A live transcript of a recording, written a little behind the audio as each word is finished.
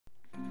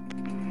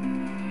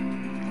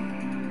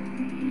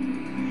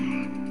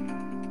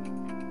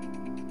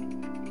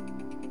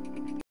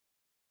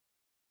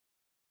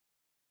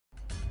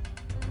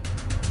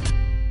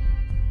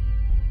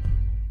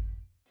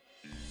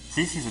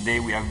This is a day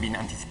we have been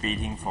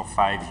anticipating for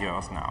 5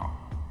 years now.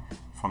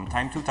 From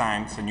time to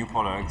time, a new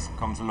product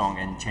comes along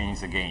and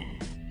changes the game.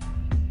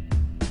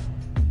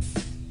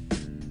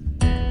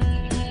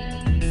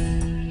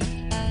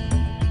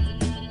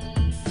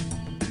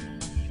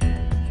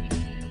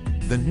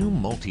 The new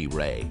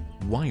MultiRAE,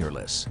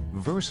 wireless,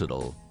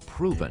 versatile,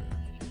 proven.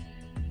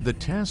 The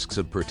tasks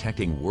of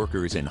protecting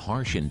workers in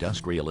harsh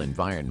industrial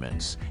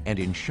environments and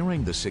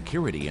ensuring the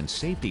security and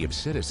safety of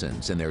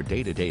citizens in their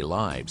day-to-day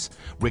lives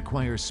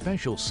require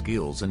special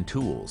skills and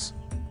tools.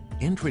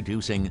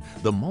 Introducing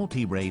the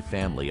MultiRAE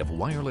family of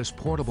wireless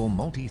portable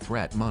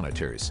multi-threat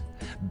monitors,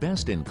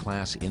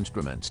 best-in-class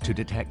instruments to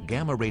detect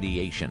gamma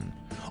radiation,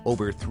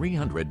 over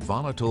 300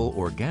 volatile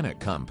organic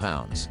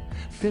compounds,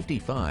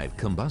 55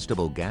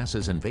 combustible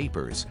gases and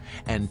vapors,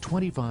 and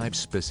 25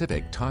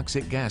 specific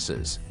toxic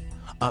gases.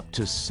 Up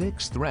to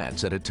 6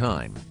 threats at a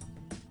time.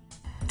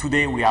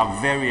 Today we are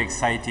very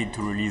excited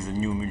to release a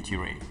new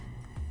MultiRAE.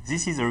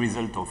 This is a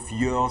result of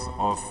years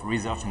of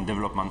research and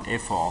development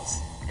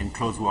efforts and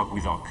close work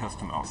with our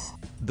customers.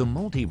 The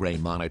MultiRAE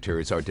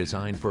monitors are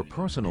designed for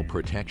personal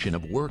protection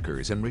of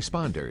workers and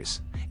responders,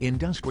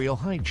 industrial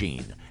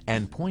hygiene,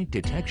 and point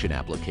detection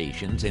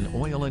applications in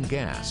oil and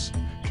gas,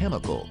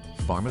 chemical,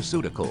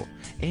 pharmaceutical,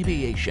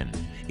 aviation,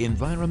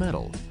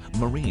 environmental,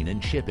 marine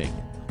and shipping,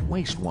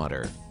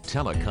 wastewater,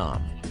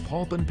 telecom,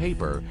 pulp and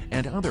paper,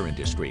 and other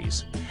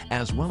industries,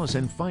 as well as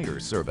in fire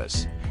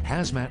service,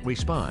 hazmat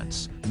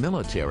response,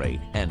 military,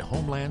 and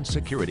homeland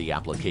security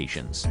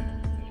applications.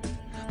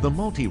 The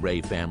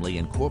MultiRAE family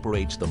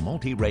incorporates the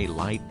MultiRAE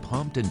Light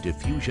pumped and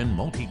diffusion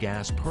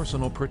multi-gas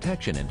personal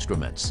protection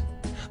instruments,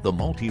 the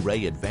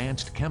MultiRAE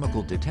advanced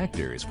chemical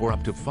detectors for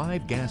up to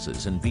 5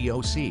 gases and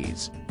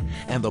VOCs,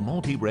 and the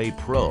MultiRAE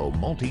Pro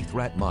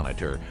multi-threat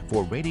monitor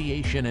for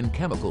radiation and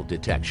chemical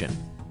detection.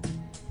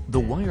 The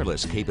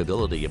wireless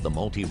capability of the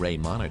MultiRAE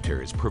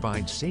monitors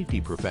provides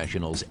safety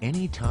professionals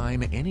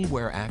anytime,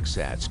 anywhere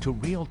access to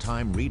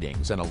real-time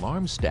readings and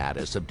alarm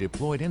status of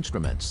deployed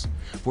instruments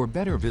for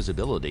better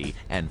visibility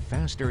and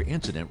faster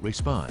incident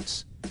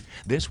response.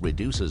 This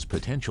reduces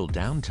potential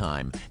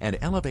downtime and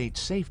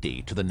elevates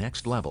safety to the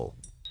next level.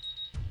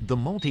 The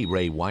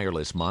MultiRAE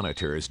wireless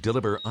monitors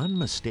deliver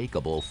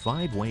unmistakable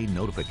 5-way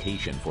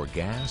notification for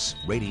gas,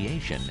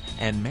 radiation,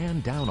 and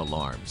man-down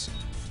alarms.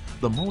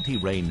 The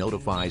MultiRAE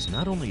notifies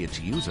not only its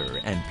user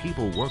and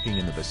people working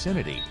in the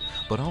vicinity,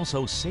 but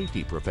also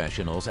safety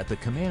professionals at the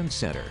command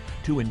center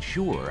to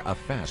ensure a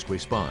fast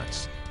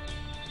response.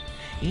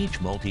 Each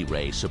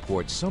MultiRAE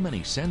supports so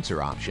many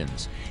sensor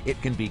options,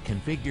 it can be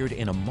configured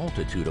in a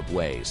multitude of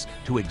ways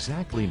to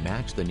exactly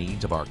match the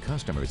needs of our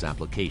customers'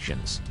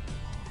 applications.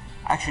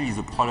 Actually,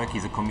 the product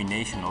is a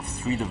combination of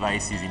 3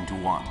 devices into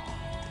one.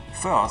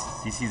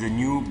 First, this is a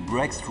new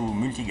breakthrough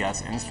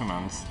multi-gas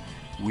instrument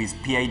with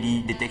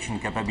PID detection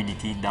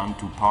capability down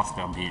to parts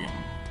per billion.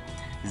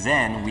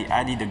 Then we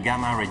added a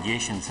gamma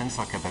radiation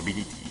sensor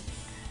capability,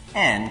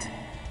 and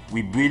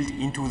we built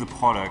into the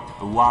product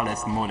a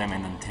wireless modem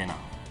and antenna.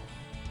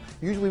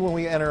 Usually when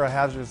we enter a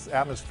hazardous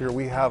atmosphere,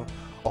 we have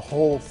a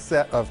whole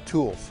set of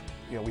tools.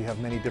 We have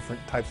many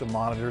different types of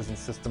monitors and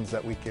systems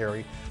that we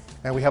carry,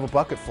 and we have a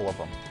bucket full of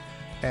them.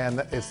 And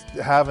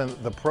having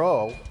the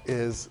Pro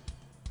is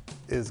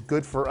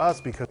good for us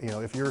because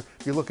if you're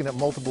looking at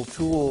multiple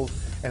tools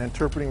and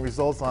interpreting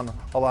results on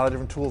a lot of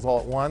different tools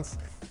all at once,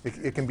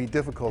 it can be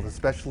difficult,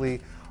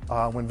 especially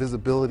when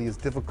visibility is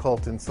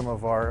difficult in some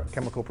of our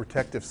chemical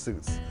protective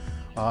suits.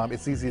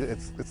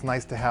 It's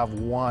nice to have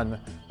one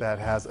that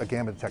has a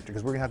gamma detector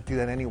because we're going to have to do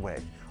that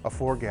anyway. A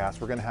 4-gas,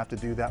 we're going to have to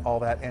do all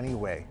that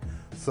anyway.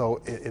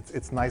 So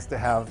it's nice to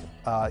have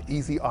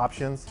easy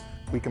options.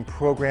 We can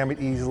program it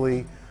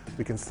easily.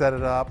 We can set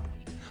it up.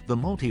 The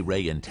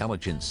MultiRAE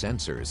intelligent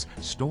sensors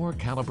store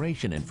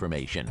calibration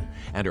information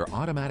and are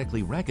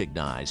automatically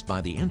recognized by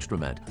the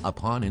instrument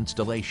upon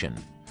installation,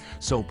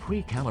 so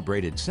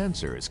pre-calibrated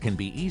sensors can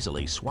be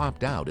easily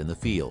swapped out in the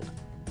field.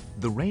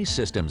 The RAE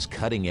system's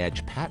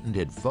cutting-edge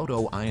patented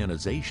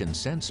photoionization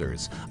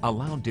sensors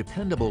allow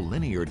dependable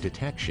linear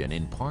detection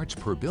in parts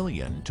per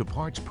billion to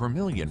parts per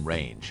million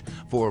range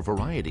for a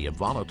variety of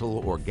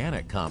volatile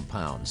organic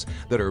compounds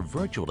that are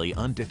virtually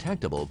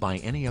undetectable by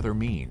any other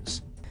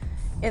means.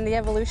 In the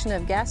evolution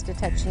of gas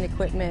detection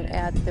equipment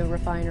at the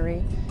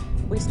refinery,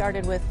 we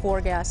started with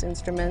 4-gas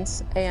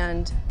instruments,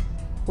 and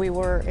we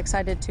were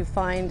excited to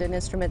find an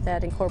instrument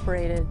that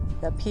incorporated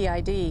the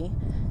PID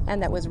and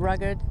that was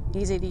rugged,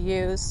 easy to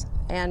use,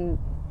 and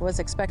was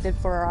expected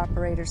for our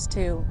operators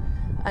to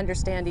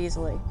understand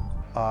easily.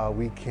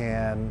 We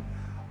can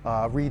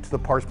read to the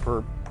parts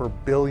per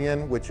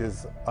billion, which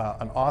is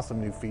an awesome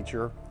new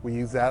feature. We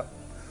use that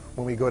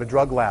when we go to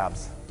drug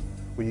labs.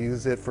 We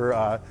use it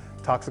for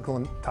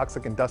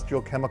toxic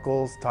industrial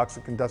chemicals,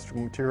 toxic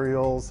industrial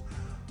materials,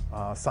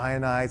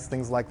 cyanides,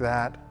 things like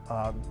that.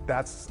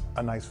 That's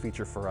a nice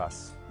feature for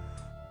us.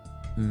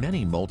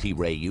 Many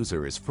MultiRAE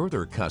users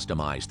further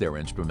customize their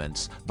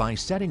instruments by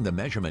setting the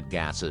measurement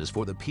gases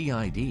for the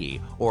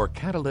PID or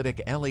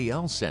catalytic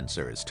LEL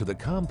sensors to the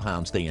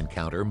compounds they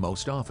encounter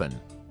most often.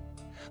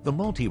 The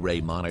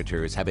MultiRAE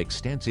monitors have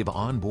extensive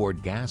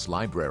onboard gas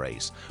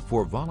libraries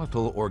for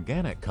volatile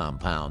organic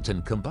compounds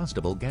and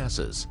combustible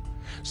gases.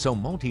 So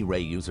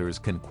MultiRAE users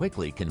can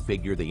quickly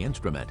configure the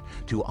instrument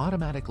to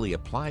automatically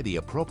apply the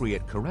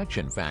appropriate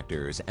correction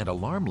factors and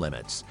alarm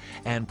limits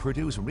and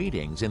produce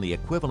readings in the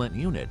equivalent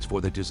units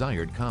for the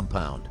desired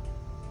compound.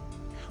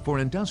 For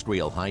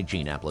industrial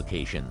hygiene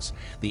applications,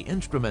 the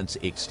instrument's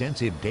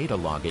extensive data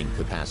logging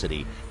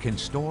capacity can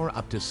store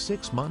up to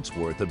 6 months'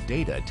 worth of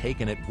data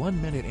taken at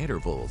 1-minute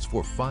intervals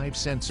for 5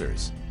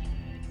 sensors.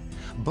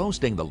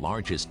 Boasting the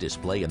largest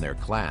display in their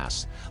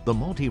class, the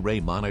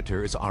MultiRAE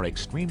monitors are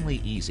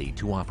extremely easy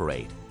to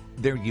operate.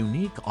 Their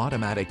unique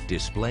automatic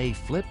display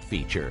flip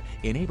feature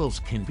enables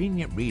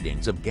convenient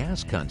readings of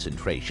gas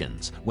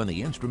concentrations when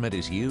the instrument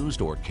is used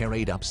or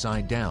carried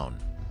upside down.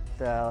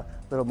 The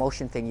little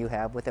motion thing you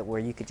have with it where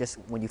you could just,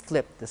 when you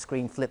flip, the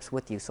screen flips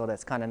with you, so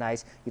that's kind of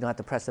nice. You don't have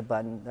to press a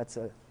button. That's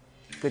a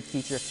good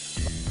feature.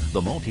 The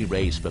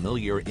MultiRAE's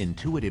familiar,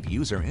 intuitive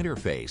user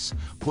interface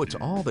puts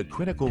all the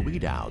critical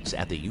readouts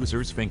at the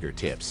user's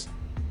fingertips.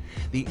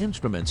 The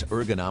instrument's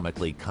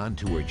ergonomically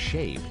contoured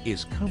shape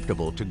is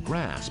comfortable to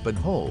grasp and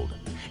hold,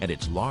 and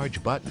its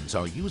large buttons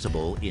are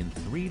usable in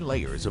 3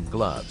 layers of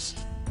gloves.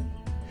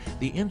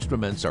 The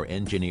instruments are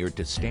engineered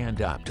to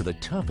stand up to the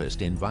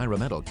toughest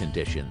environmental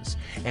conditions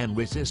and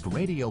resist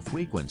radio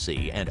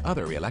frequency and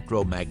other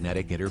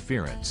electromagnetic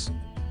interference.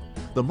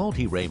 The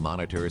MultiRAE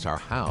monitors are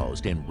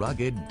housed in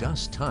rugged,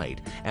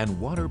 dust-tight, and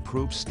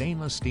waterproof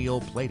stainless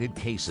steel plated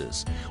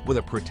cases with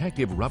a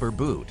protective rubber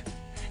boot.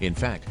 In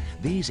fact,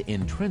 these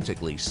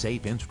intrinsically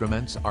safe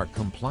instruments are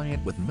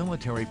compliant with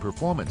military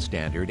performance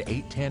standard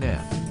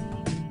 810F.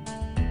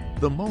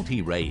 The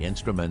MultiRAE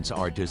instruments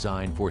are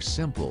designed for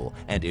simple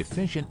and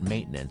efficient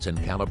maintenance and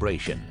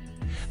calibration.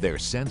 Their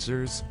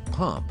sensors,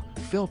 pump,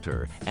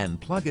 filter, and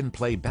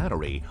plug-and-play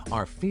battery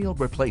are field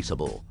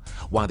replaceable,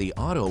 while the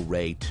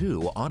AutoRAE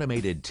 2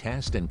 automated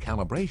test and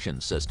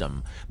calibration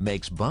system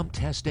makes bump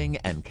testing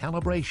and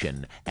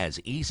calibration as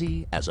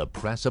easy as a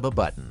press of a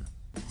button.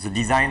 The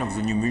design of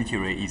the new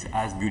MultiRAE is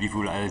as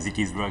beautiful as it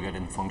is rugged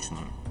and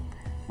functional.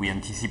 We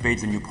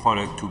anticipate the new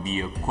product to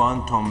be a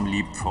quantum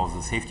leap for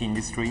the safety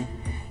industry,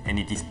 and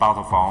it is part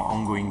of our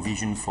ongoing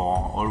vision for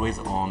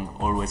always-on,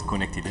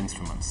 always-connected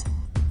instruments.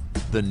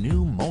 The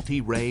new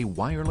MultiRAE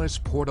wireless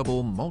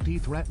portable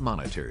multi-threat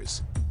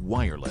monitors.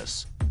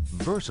 Wireless,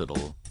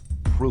 versatile,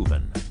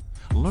 proven.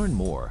 Learn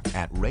more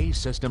at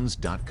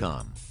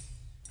raesystems.com.